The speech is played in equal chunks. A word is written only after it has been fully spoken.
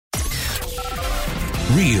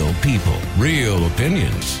Real people, real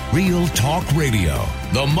opinions, real talk radio.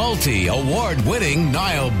 The multi-award-winning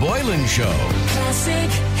Niall Boylan Show.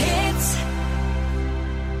 Classic hits.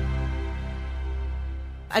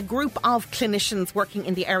 A group of clinicians working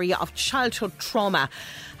in the area of childhood trauma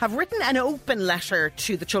have written an open letter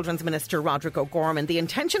to the Children's Minister, Roderick O'Gorman. The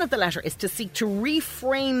intention of the letter is to seek to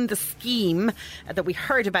reframe the scheme that we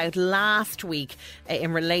heard about last week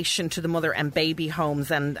in relation to the mother and baby homes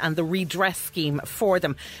and the redress scheme for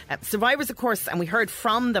them. Survivors, of course, and we heard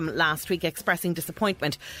from them last week, expressing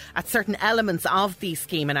disappointment at certain elements of the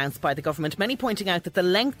scheme announced by the government, many pointing out that the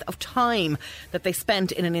length of time that they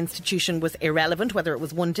spent in an institution was irrelevant, whether it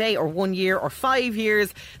was 1 day or 1 year or 5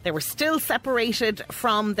 years. They were still separated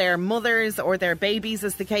from their mothers or their babies,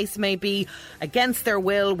 as the case may be, against their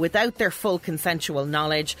will, without their full consensual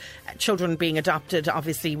knowledge. Children being adopted,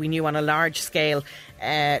 obviously, we knew on a large scale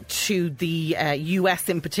to the US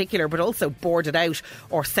in particular, but also boarded out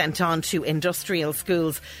or sent on to industrial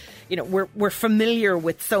schools. You know, we're familiar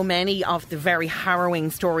with so many of the very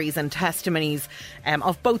harrowing stories and testimonies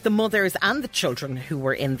of both the mothers and the children who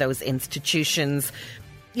were in those institutions.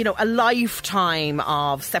 You know, a lifetime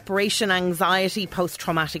of separation anxiety,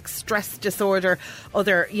 post-traumatic stress disorder,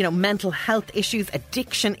 other, mental health issues,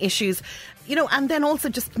 addiction issues, and then also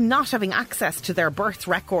just not having access to their birth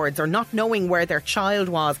records, or not knowing where their child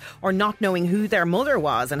was, or not knowing who their mother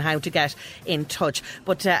was and how to get in touch.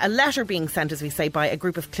 But a letter being sent, as we say, by a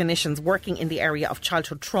group of clinicians working in the area of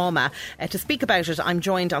childhood trauma. To speak about it, I'm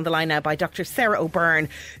joined on the line now by Dr Sara O'Byrne,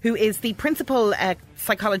 who is the principal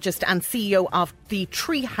psychologist and CEO of the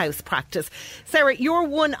Treehouse practice. Sarah, you're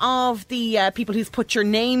one of the people who's put your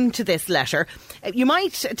name to this letter. You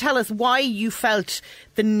might tell us why you felt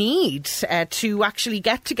the need to actually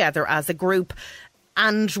get together as a group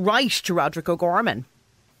and write to Roderick O'Gorman.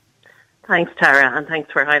 Thanks, Tara, and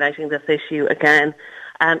thanks for highlighting this issue again.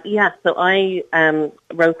 So I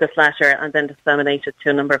wrote this letter and then disseminated it to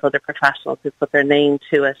a number of other professionals who put their name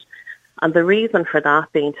to it. And the reason for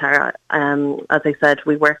that being, Tara, as I said,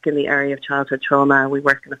 we work in the area of childhood trauma. We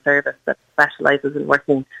work in a service that specialises in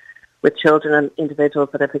working with children and individuals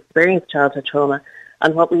that have experienced childhood trauma.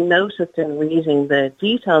 And what we noticed in reading the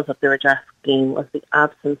details of the redress scheme was the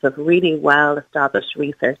absence of really well-established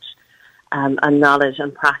research and knowledge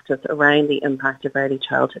and practice around the impact of early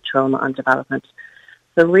childhood trauma on development.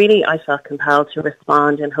 So really, I felt compelled to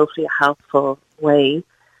respond in hopefully a helpful way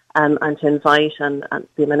and to invite and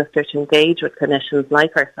the Minister to engage with clinicians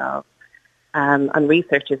like ourselves and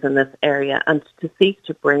researchers in this area, and to seek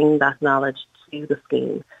to bring that knowledge to the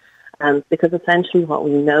scheme. Because essentially what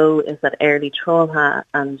we know is that early trauma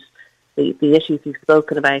and the issues you've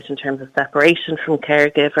spoken about in terms of separation from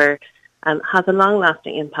caregiver has a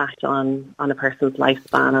long-lasting impact on a person's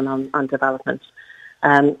lifespan and on development.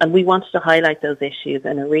 And we wanted to highlight those issues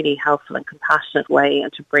in a really helpful and compassionate way,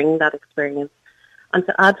 and to bring that experience and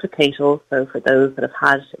to advocate also for those that have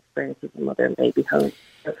had experiences in mother and baby homes.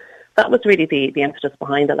 So that was really the impetus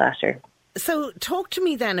behind the letter. So talk to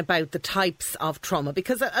me then about the types of trauma,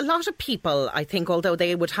 because a lot of people, I think, although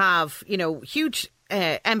they would have, huge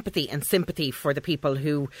empathy and sympathy for the people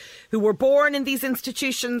who were born in these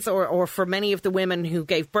institutions, or for many of the women who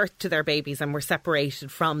gave birth to their babies and were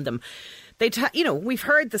separated from them. We've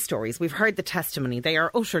heard the stories, we've heard the testimony. They are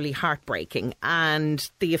utterly heartbreaking, and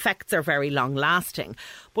the effects are very long lasting.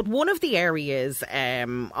 But one of the areas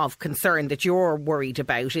of concern that you're worried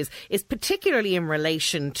about is particularly in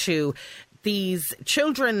relation to these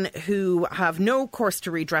children who have no course to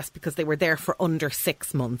redress because they were there for under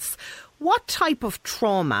 6 months. What type of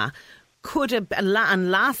trauma and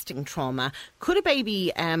lasting trauma could a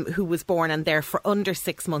baby who was born and there for under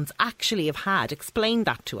 6 months actually have had? Explain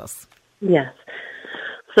that to us. Yes.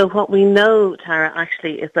 So what we know, Tara,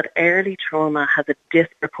 actually is that early trauma has a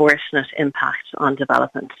disproportionate impact on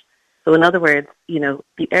development. So in other words,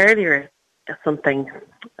 the earlier something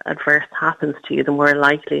adverse happens to you, the more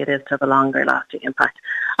likely it is to have a longer lasting impact.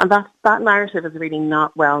 And that narrative is really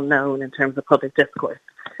not well known in terms of public discourse.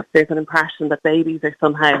 There's an impression that babies are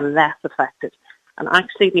somehow less affected. And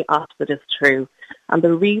actually the opposite is true. And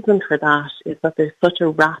the reason for that is that there's such a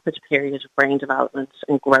rapid period of brain development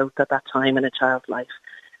and growth at that time in a child's life.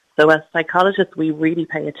 So as psychologists, we really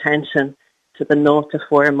pay attention to the 0 to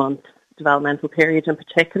 4 month developmental period in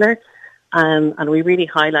particular. And we really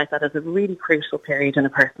highlight that as a really crucial period in a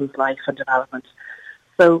person's life and development.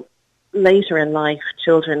 So later in life,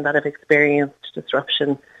 children that have experienced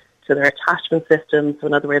disruption to their attachment systems, so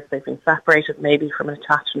in other words, they've been separated maybe from an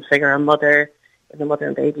attachment figure, a mother, in the mother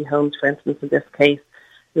and baby homes, for instance, in this case,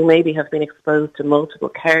 who maybe have been exposed to multiple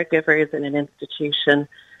caregivers in an institution,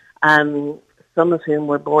 some of whom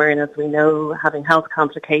were born, as we know, having health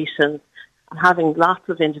complications and having lots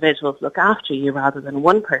of individuals look after you rather than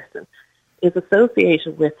one person, is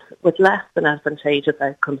associated with less than advantageous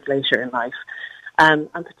outcomes later in life. And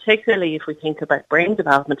particularly if we think about brain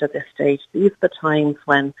development at this stage, these are the times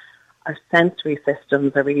when our sensory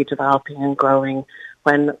systems are really developing and growing,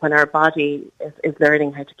 when our body is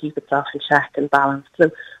learning how to keep itself in check and balanced. So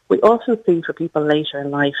we often see for people later in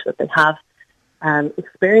life that they have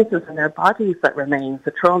experiences in their bodies that remain.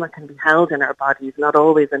 So trauma can be held in our bodies, not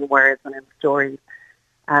always in words and in stories.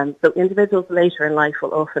 So individuals later in life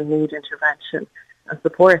will often need intervention and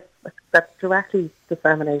support that directly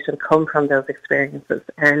disseminate and come from those experiences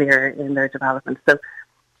earlier in their development. So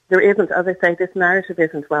there isn't, as I say, this narrative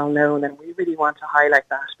isn't well known, and we really want to highlight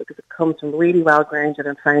that because it comes from really well-grounded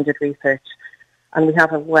and founded research, and we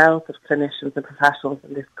have a wealth of clinicians and professionals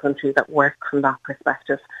in this country that work from that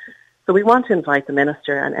perspective. So we want to invite the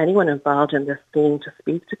Minister and anyone involved in this scheme to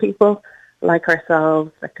speak to people like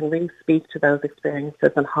ourselves that can really speak to those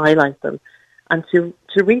experiences and highlight them, and to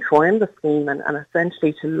reform the scheme and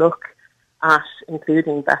essentially to look at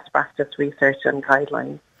including best practice research and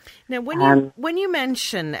guidelines. Now, when you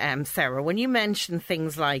mention, Sarah, when you mention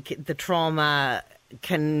things like the trauma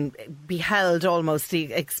can be held, almost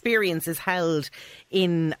the experience is held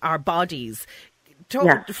in our bodies,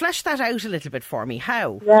 flesh that out a little bit for me.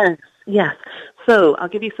 How? Yes. So I'll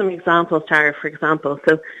give you some examples, Tara, for example.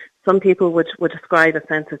 So some people would describe a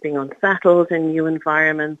sense of being unsettled in new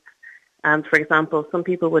environments. For example, some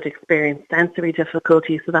people would experience sensory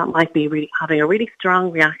difficulties, so that might be having a really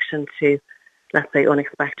strong reaction to, let's say,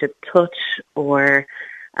 unexpected touch, or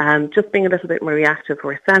just being a little bit more reactive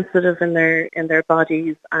or sensitive in their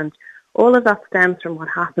bodies. And all of that stems from what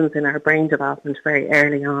happens in our brain development very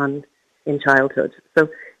early on in childhood. So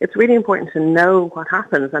it's really important to know what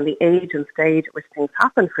happens and the age and stage at which things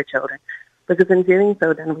happen for children, because in doing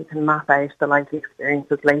so, then we can map out the likely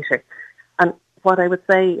experiences later. And what I would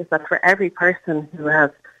say is that for every person who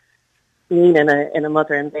has been in a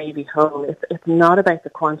mother and baby home, it's not about the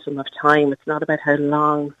quantum of time. It's not about how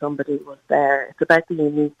long somebody was there. It's about the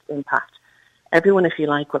unique impact. Everyone, if you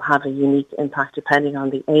like, will have a unique impact depending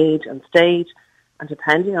on the age and stage and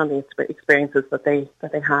depending on the experiences that they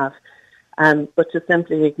have. But to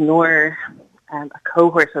simply ignore a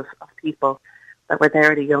cohort of people that were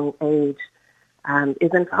there at a young age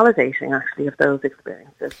is invalidating, actually, of those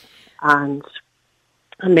experiences, and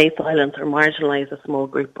may silence or marginalise a small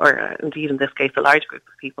group, or indeed in this case a large group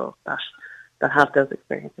of people that have those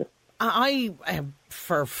experiences. I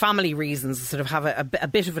for family reasons, sort of have a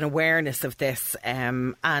bit of an awareness of this,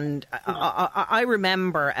 and I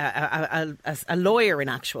remember a lawyer, in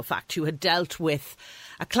actual fact, who had dealt with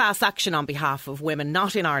a class action on behalf of women,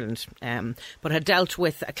 not in Ireland, but had dealt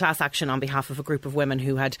with a class action on behalf of a group of women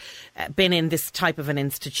who had been in this type of an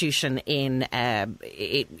institution in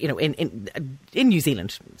New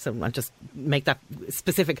Zealand. So I'll just make that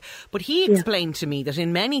specific. But he explained to me that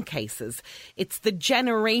in many cases, it's the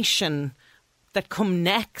generation that come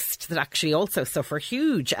next that actually also suffer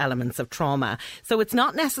huge elements of trauma. So it's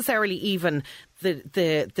not necessarily even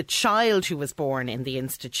the child who was born in the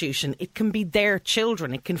institution. It can be their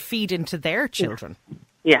children. It can feed into their children.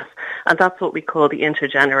 Yes, and that's what we call the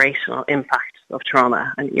intergenerational impact of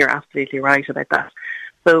trauma, and you're absolutely right about that.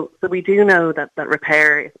 So we do know that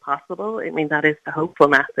repair is possible. I mean, that is the hopeful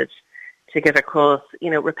message to give across.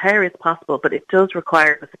 You know, repair is possible, but it does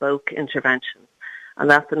require bespoke interventions. And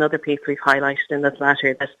that's another piece we've highlighted in this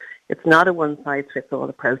letter, that it's not a one-size-fits-all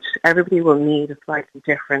approach. Everybody will need a slightly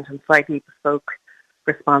different and slightly bespoke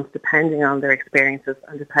response depending on their experiences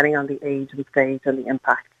and depending on the age and stage and the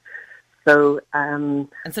impact. So,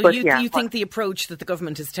 you think the approach that the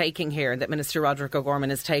government is taking here, that Minister Roderick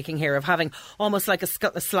O'Gorman is taking here, of having almost like a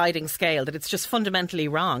sliding scale, that it's just fundamentally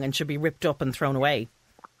wrong and should be ripped up and thrown away?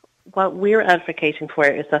 What we're advocating for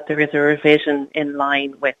is that there is a revision in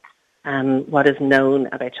line with what is known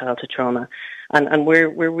about childhood trauma. And we're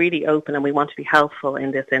really open, and we want to be helpful in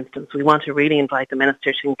this instance. We want to really invite the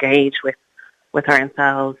Minister to engage with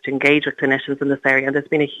ourselves, to engage with clinicians in this area. And there's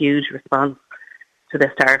been a huge response to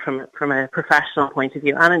this, from a professional point of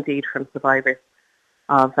view, and indeed from survivors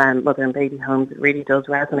of mother and baby homes. It really does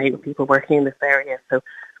resonate with people working in this area. So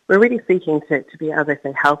we're really seeking to be, as I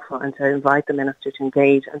say, helpful, and to invite the Minister to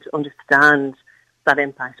engage and to understand that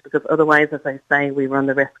impact, because otherwise, as I say, we run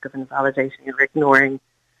the risk of invalidating or ignoring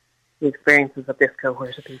the experiences of this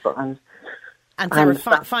cohort of people. And Sarah,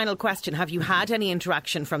 final question, have you had any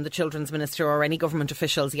interaction from the Children's Minister or any government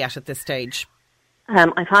officials yet at this stage?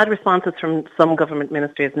 I've had responses from some government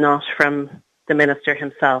ministers, not from the Minister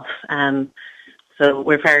himself. So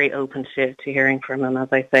we're very open to hearing from him, as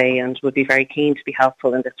I say, and would be very keen to be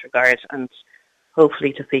helpful in this regard and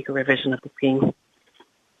hopefully to seek a revision of the scheme.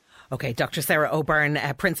 OK, Dr Sara O'Byrne,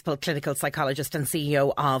 Principal Clinical Psychologist and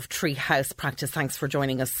CEO of Treehouse Practice. Thanks for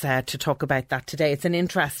joining us to talk about that today. It's an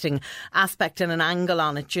interesting aspect and an angle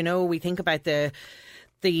on it. You know, we think about the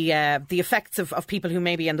effects of people who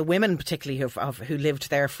maybe, and the women particularly who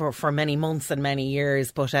lived there for many months and many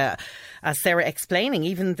years. But as Sarah explaining,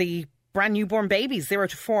 even the brand newborn babies, 0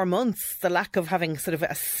 to 4 months, the lack of having sort of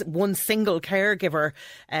one single caregiver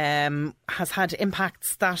has had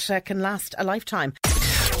impacts that can last a lifetime.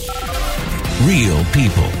 Real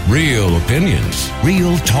people, real opinions,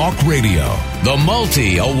 real talk radio. The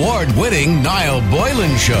multi-award winning Niall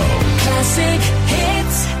Boylan Show. Classic hits.